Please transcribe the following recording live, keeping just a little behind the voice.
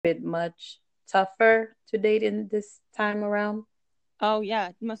bit much tougher to date in this time around? Oh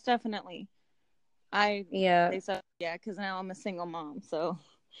yeah, most definitely. I Yeah. say so. Yeah, because now I'm a single mom. So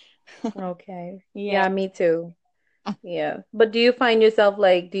Okay. yeah. Yeah, me too. Yeah. But do you find yourself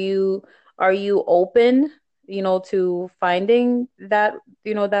like, are you open, to finding that,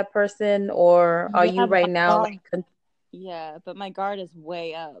 that person, or are Yeah, you but right now like, my guard is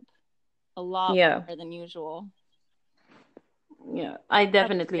way up, a lot yeah, higher than usual. yeah, I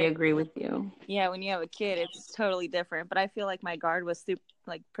Like, definitely agree with you. yeah, when you have a kid, it's totally different. But I feel like my guard was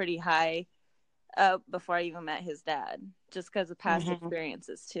like pretty high up before I even met his dad, just because of past Hmm.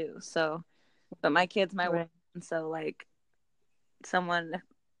 experiences too. So, but my kid's my world, Right, and so like someone,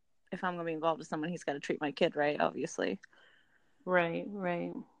 if I'm gonna be involved with someone, he's got to treat my kid right, obviously. right,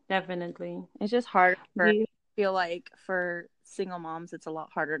 right. Definitely. It's just harder Do for, you, I feel like for single moms, it's a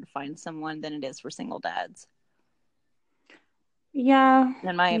lot harder to find someone than it is for single dads, yeah,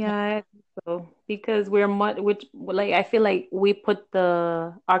 in my opinion. yeah, I think so. Because we're much, which like I feel like we put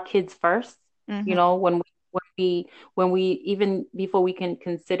the our kids first, Hmm. when we when we even before we can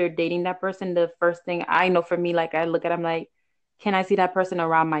consider dating that person, the first thing I know for me, like I look at, I'm like, can I see that person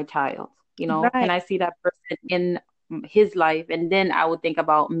around my child? Can Right. I see that person in his life? And then I would think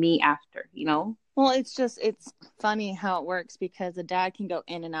about me after. Well, it's funny how it works because a dad can go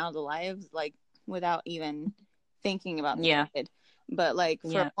in and out of the lives like without even thinking about the Yeah, kid. But like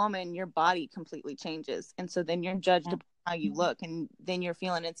for a yeah. woman, your body completely changes. And so then you're judged upon how you look, and then you're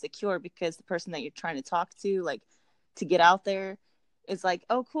feeling insecure because the person that you're trying to talk to, like to get out there, is like,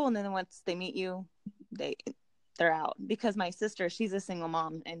 oh cool. And then once they meet you, they they're out. Because my sister, she's a single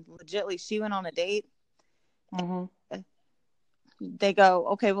mom, and legitly she went on a date. Hmm. They go,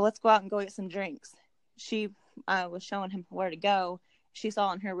 okay, well, let's go out and go get some drinks. She was showing him where to go. She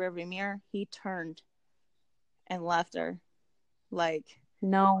saw in her rearview mirror, he turned and left her. Like,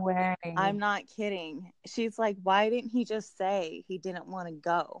 No way. I'm not kidding. She's like, why didn't he just say he didn't want to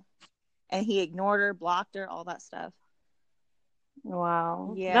go? And he ignored her, blocked her, all that stuff.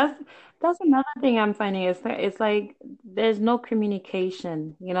 Wow. Yeah. That's another thing I'm finding. It's like there's no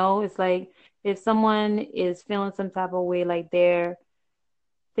communication. It's like if someone is feeling some type of way, like they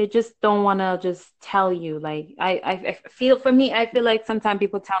just don't want to just tell you. Like I feel, for me, I feel like sometimes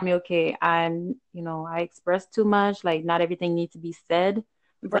people tell me, okay, I express too much, like not everything needs to be said.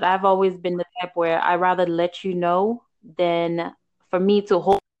 But Right. I've always been the type where I rather let you know than for me to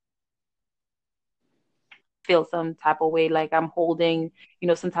hold feel some type of way, like I'm holding,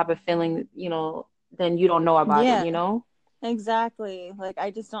 some type of feeling, then you don't know about it, Yeah, you know? exactly. Like,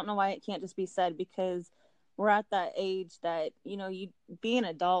 I just don't know why it can't just be said because we're at that age that, you be an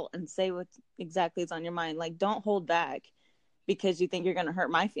adult and say what exactly is on your mind. Like, don't hold back because you think you're going to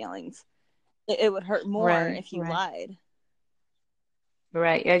hurt my feelings. It would hurt more Right, if you right, lied.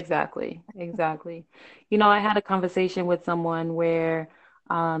 right. Exactly, exactly. I had a conversation with someone where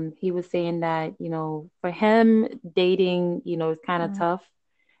he was saying that, for him, dating, is kind of Mm. tough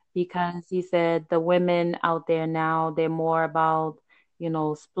because he said the women out there now, they're more about,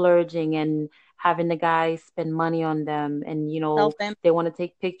 splurging and having the guys spend money on them, and, Self they want to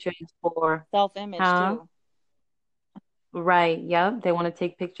take pictures for, self image huh? too. Right. Yep. They want to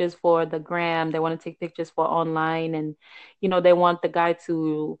take pictures for the gram. They want to take pictures for online, and they want the guy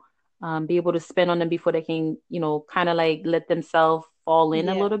to be able to spend on them before they can, kind of like let themselves fall in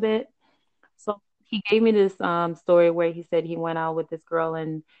a Yeah. little bit. So he gave me this story where he said he went out with this girl,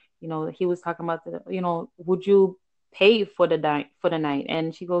 and he was talking about would you pay for the night?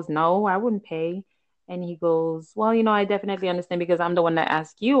 And she goes, no, I wouldn't pay. And he goes, well, I definitely understand because I'm the one that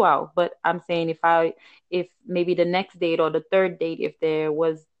asked you out. But I'm saying if maybe the next date or the third date, if there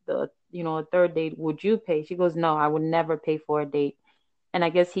was a third date, would you pay? She goes, no, I would never pay for a date. And I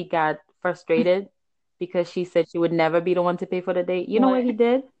guess he got frustrated because she said she would never be the one to pay for the date. You know What? what he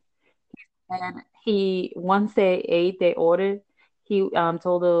did? And once they ordered, he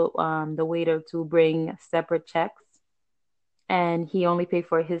told the waiter to bring separate checks, and he only paid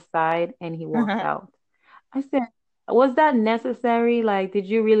for his side, and he walked out. I said, was that necessary? Like, did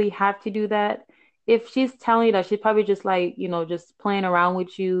you really have to do that? If she's telling you that, she's probably just like, just playing around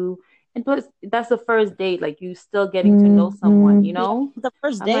with you. And plus, that's the first date. Like, you still getting to know someone, you Yeah, know? the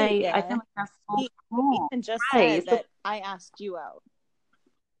first I'm date, like, I feel yeah. like that's so He small. even just Right. said It's the that I asked you out.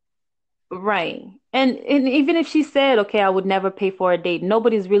 Right. And even if she said, okay, I would never pay for a date,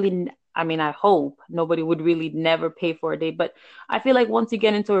 nobody's really, I mean, I hope nobody would really never pay for a date. But I feel like once you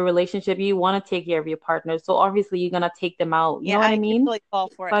get into a relationship, you want to take care of your partner. So obviously you're gonna take them out. You Yeah, know what I I mean? usually fall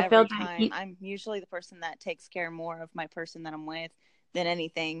for So it I every felt that time. I'm usually the person that takes care more of my person that I'm with than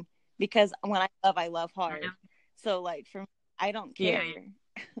anything because when I love hard. So like for me, I don't yeah, care.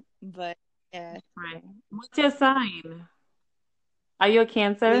 But yeah, Right. What's your sign? Are you a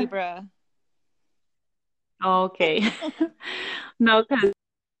Cancer? Libra. Oh, okay. No, because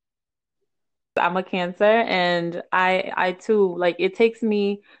I'm a Cancer and I too, like it takes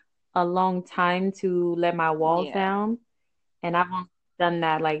me a long time to let my walls Yeah. down. And I've only done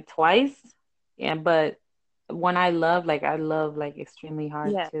that like twice. Yeah, but when I love like extremely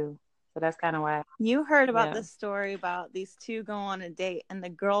hard Yeah. too. So that's kind of why, You heard about yeah. this story about these two go on a date and the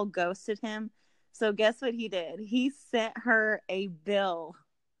girl ghosted him. So guess what he did? He sent her a bill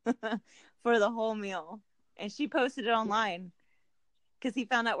for the whole meal. And she posted it online because he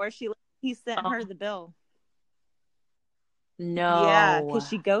found out where she lived. He sent Oh, her the bill. Yeah, because no.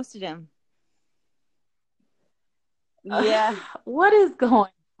 she ghosted him. Yeah. What is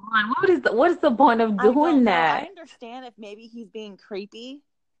going on? What is the point of I don't doing know. I that? understand if maybe he's being creepy,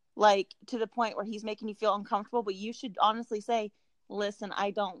 like to the point where he's making you feel uncomfortable, but you should honestly say, listen,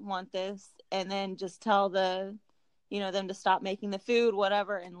 I don't want this. And then just tell them to stop making the food,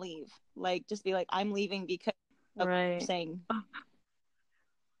 whatever, and leave. Like, just be like, I'm leaving because of what you're Right. saying.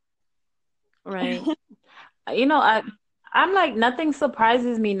 Right. You know, I'm like nothing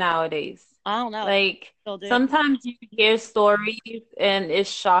surprises me nowadays. I don't know. Like Still do. sometimes you hear stories and it's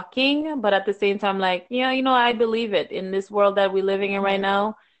shocking, but at the same time, like, yeah, I believe it in this world that we're living in right Mhm.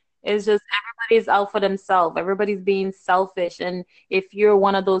 now. It's just everybody's out for themselves. Everybody's being selfish. And if you're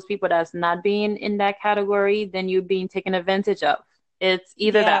one of those people that's not being in that category, then you're being taken advantage of. It's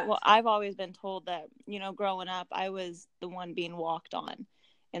either Yeah, that. well, I've always been told that, growing up, I was the one being walked on.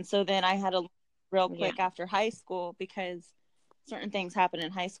 And so then I had a real Yeah. quick after high school because certain things happen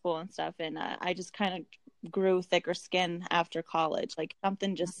in high school and stuff. And I just kind of grew thicker skin after college. Like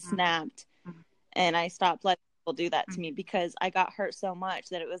something just snapped and I stopped letting people do that to me because I got hurt so much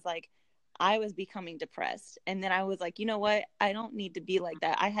that it was like I was becoming depressed. And then I was like, you know what? I don't need to be like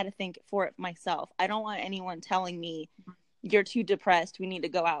that. I had to think for it myself. I don't want anyone telling me you're too depressed, we need to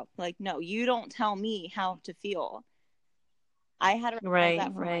go out. Like, no, you don't tell me how to feel. I had to realize Right,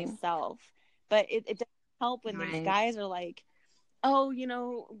 that for right, myself. But it doesn't help when these right. guys are like, oh,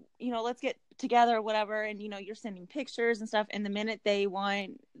 let's get together or whatever, and you're sending pictures and stuff, and the minute they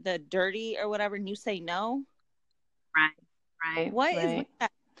want the dirty or whatever and you say no, Right, right, what is with right.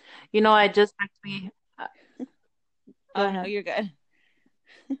 that? I just actually go Oh no, ahead. you're good.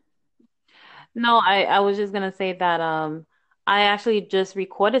 No, I was just gonna say that I actually just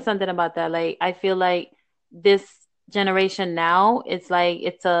recorded something about that. Like I feel like this generation now, it's like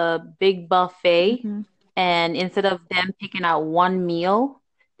it's a big buffet, Mm-hmm. and instead of them picking out one meal,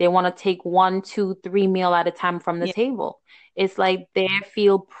 they want to take one, two, three meal at a time from the Yeah. table. It's like they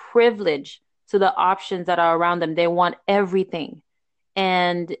feel privileged to the options that are around them. They want everything.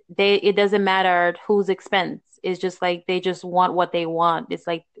 And it doesn't matter whose expense. It's just like they just want what they want. It's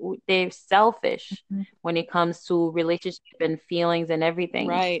like they're selfish Mm-hmm. when it comes to relationship and feelings and everything.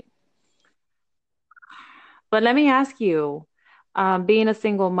 Right. But let me ask you, being a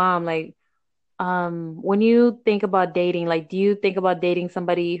single mom, like when you think about dating, like do you think about dating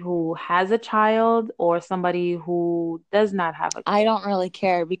somebody who has a child or somebody who does not have a I kid? don't really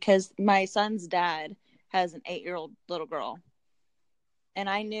care because my son's dad has an 8-year-old little girl. And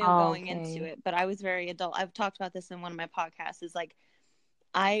I knew Oh, going into okay. it, but I was very adult. I've talked about this in one of my podcasts. Is like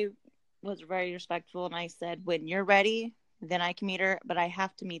I was very respectful, and I said, when you're ready, then I can meet her, but I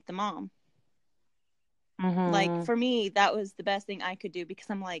have to meet the mom. Like Mm-hmm. for me, that was the best thing I could do because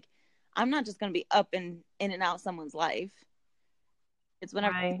I'm like, I'm not just going to be up and in and out someone's life. It's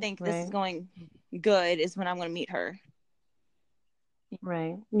whenever I Right, think this is right. going good is when I'm going to meet her.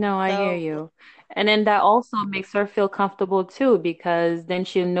 Right. No, I hear So you. And then that also makes her feel comfortable too, because then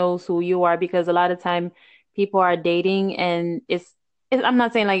she knows who you are. Because a lot of time people are dating and I'm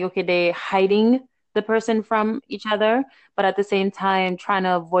not saying like, okay, they're hiding the person from each other, but at the same time trying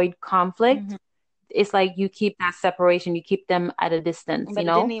to avoid mhm. conflict. It's like you keep that separation, you keep them at a distance, you But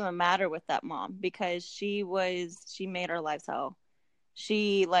it didn't know? even matter with that mom because she made our lives hell.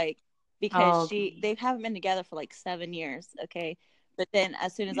 She like because Oh, she okay. they haven't been together for like 7 years, okay? But then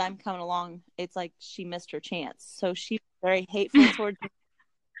as soon as I'm coming along, it's like she missed her chance. So she's very hateful towards me.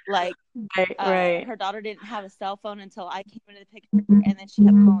 Like Right, right. her daughter didn't have a cell phone until I came into the picture, and then she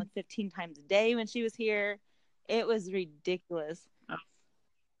kept calling 15 times a day when she was here. It was ridiculous. Oh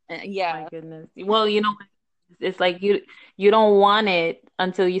my Yeah. goodness. Well, it's like you don't want it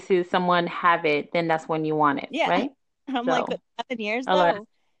until you see someone have it, then that's when you want it, Yeah. right? I'm like, but So, 7 years a lot. though.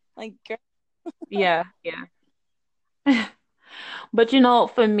 Like girl, Yeah, yeah. But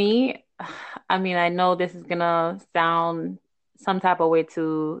for me, I mean, I know this is gonna sound some type of way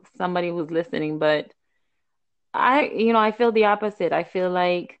to somebody who's listening, but I feel the opposite. I feel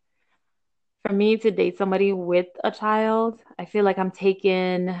like For me to date somebody with a child, I feel like I'm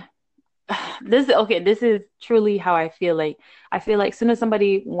taking this okay, this is truly how I feel like. I feel like soon as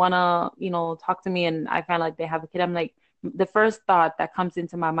somebody wanna, talk to me and I find like they have a kid, I'm like the first thought that comes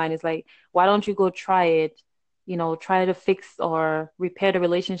into my mind is like, why don't you go try it? Try to fix or repair the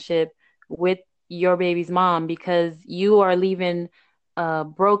relationship with your baby's mom because you are leaving a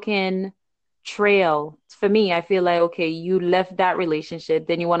broken trail. For me, I feel like, okay, you left that relationship,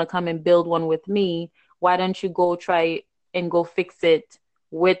 then you want to come and build one with me. Why don't you go try and go fix it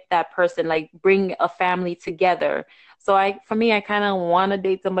with that person, like bring a family together. So for me, I kind of want to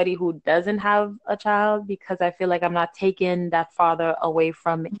date somebody who doesn't have a child because I feel like I'm not taking that father away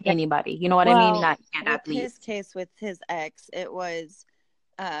from Yeah. anybody. You know what I mean? Well, Not yet, with at his least. case with his ex, it was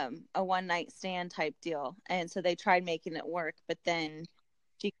a one night stand type deal. And so they tried making it work, but then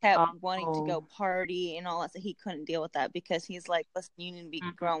she kept wanting to go Oh, party and all that. So he couldn't deal with that because he's like, listen, you need to be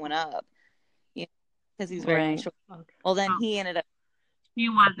growing mhm. up, you know, because he's very Right. mature. Okay. Well, then So he ended up, he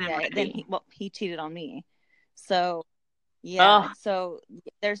wasn't yeah, then ready. he cheated on me. So, yeah, Oh, so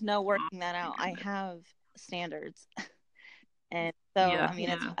there's no working that out. I have standards. And so, yeah, I mean,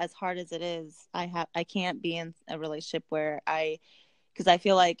 yeah. as hard as it is, I can't be in a relationship where because I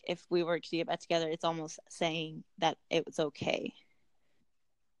feel like if we were to get back together, it's almost saying that it was okay.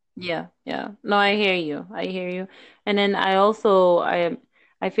 Yeah, yeah. No, I hear you. I hear you. And then I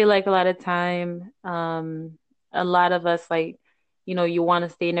feel like a lot of time, a lot of us like, you want to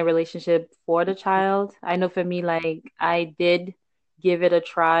stay in a relationship for the child. I know for me, like I did give it a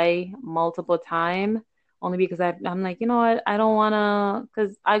try multiple time, only because I'm like, you know what, I don't wanna,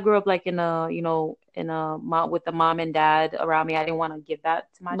 because I grew up like in a mom with the mom and dad around me. I didn't want to give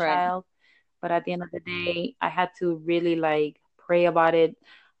that to my Right. child. But at the end of the day, I had to really like pray about it,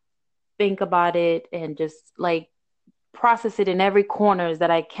 think about it, and just like process it in every corners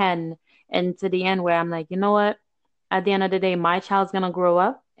that I can. And to the end where I'm like, you know what? At the end of the day, my child's gonna grow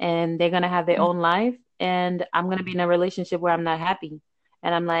up and they're gonna have their own life, and I'm gonna be in a relationship where I'm not happy.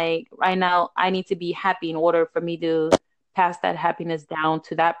 And I'm like, right now, I need to be happy in order for me to pass that happiness down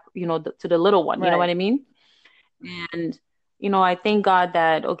to that, to the little one. You know what Right. I mean? And, I thank God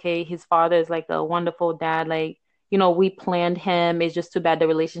that, okay, his father is like a wonderful dad. Like, we planned him. It's just too bad the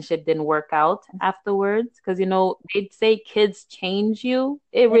relationship didn't work out afterwards. Because, they say kids change you.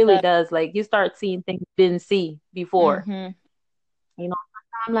 It It really does. does. Like, you start seeing things you didn't see before. Mm-hmm. You know,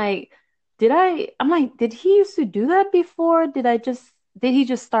 I'm like, did he used to do that before? Did he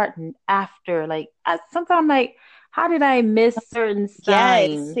just start after? Like, sometimes I'm like, how did I miss certain Yes.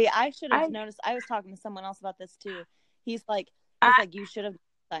 signs? See, I should have I, noticed. I was talking to someone else about this too. He's like, I, he's like, you should have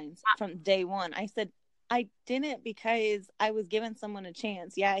signs from day one. I said, I didn't because I was giving someone a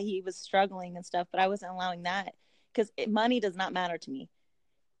chance. Yeah, he was struggling and stuff, but I wasn't allowing that because money does not matter to me.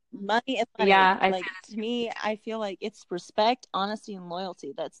 Money is money. yeah, I Like to me, I feel like it's respect, honesty, and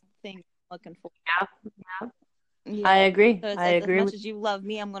loyalty. That's the thing I'm looking for. yeah, yeah. I Yeah. agree. So it's I as agree much with as you love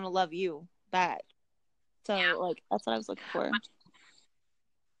me, I'm gonna love you back. So like that's what I was looking for.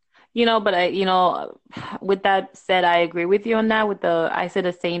 but with that said, I agree with you on that. I said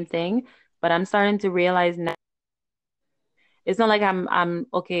the same thing, but I'm starting to realize now it's not like I'm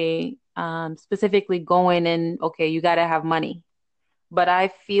okay, specifically going and okay, you gotta have money. But I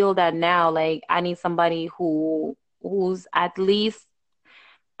feel that now, like I need somebody who's at least,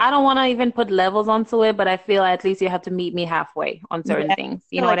 I don't want to even put levels onto it, but I feel at least you have to meet me halfway on Yeah. certain I things.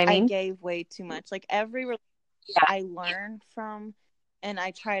 You feel know what like I I mean? gave way too much. Like every relationship Yeah. I learn from and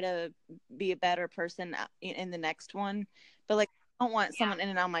I try to be a better person in the next one. But like I don't want someone in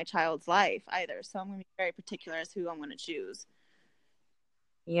and out of my child's life either. So I'm gonna be very particular as who I'm gonna choose.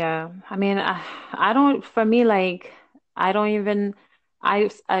 Yeah, I mean, I don't, for me, like, I don't even,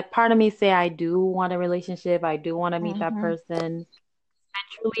 part of me say I do want a relationship. I do want to meet that Mm-hmm. person. I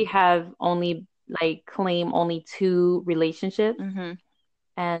truly have only, like, claim only two relationships. Mm-hmm.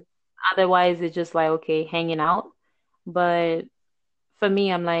 And otherwise, it's just like, okay, hanging out. But for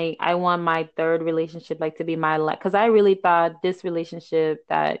me, I'm like, I want my third relationship like to be my last, because I really thought this relationship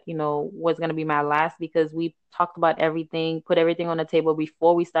that, was gonna be my last because we talked about everything, put everything on the table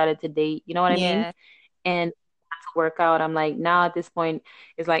before we started to date. You know what I mean? Yeah. And to work out, I'm like, now at this point,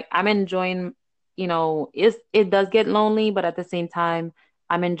 it's like I'm enjoying, it does get lonely, but at the same time,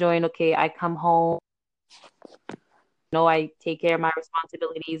 I'm enjoying, okay, I come home, I take care of my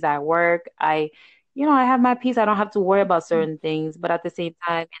responsibilities at work. I have my peace. I don't have to worry about certain things, but at the same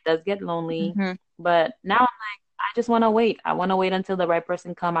time, it does get lonely. Mm-hmm. But now I'm like, I just want to wait. I want to wait until the right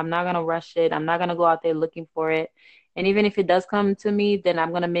person come. I'm not gonna rush it. I'm not gonna go out there looking for it. And even if it does come to me, then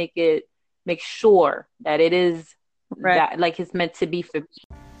I'm gonna make sure that it is Right. that like it's meant to be for me.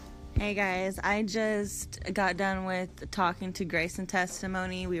 Hey guys, I just got done with talking to Grayson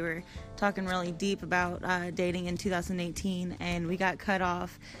Testimony. We were talking really deep about dating in 2018, and we got cut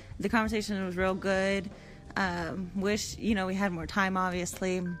off. The conversation was real good. Wish, we had more time,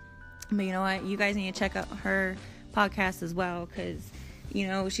 obviously. But you know what? You guys need to check out her podcast as well, because,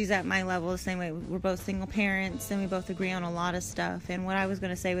 she's at my level the same way. We're both single parents, and we both agree on a lot of stuff. And what I was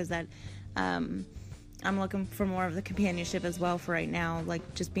going to say was that I'm looking for more of the companionship as well for right now,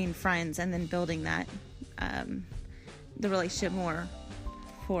 like just being friends and then building that, the relationship more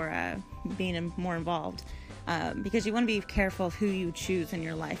for being more involved. Because you want to be careful of who you choose in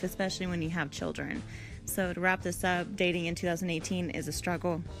your life, especially when you have children. So to wrap this up, dating in 2018 is a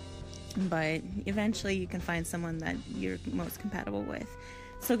struggle, but eventually you can find someone that you're most compatible with.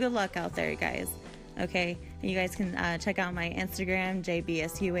 So good luck out there, guys. Okay, and you guys can check out my Instagram,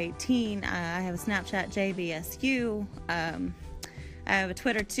 JBSU18. I have a Snapchat, JBSU. I have a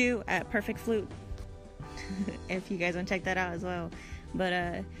Twitter too, at Perfect Flute, if you guys want to check that out as well.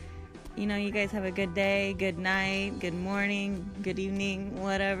 But you guys have a good day, good night, good morning, good evening,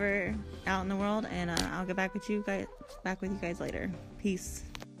 whatever, out in the world, and I'll get back with you guys later. Peace.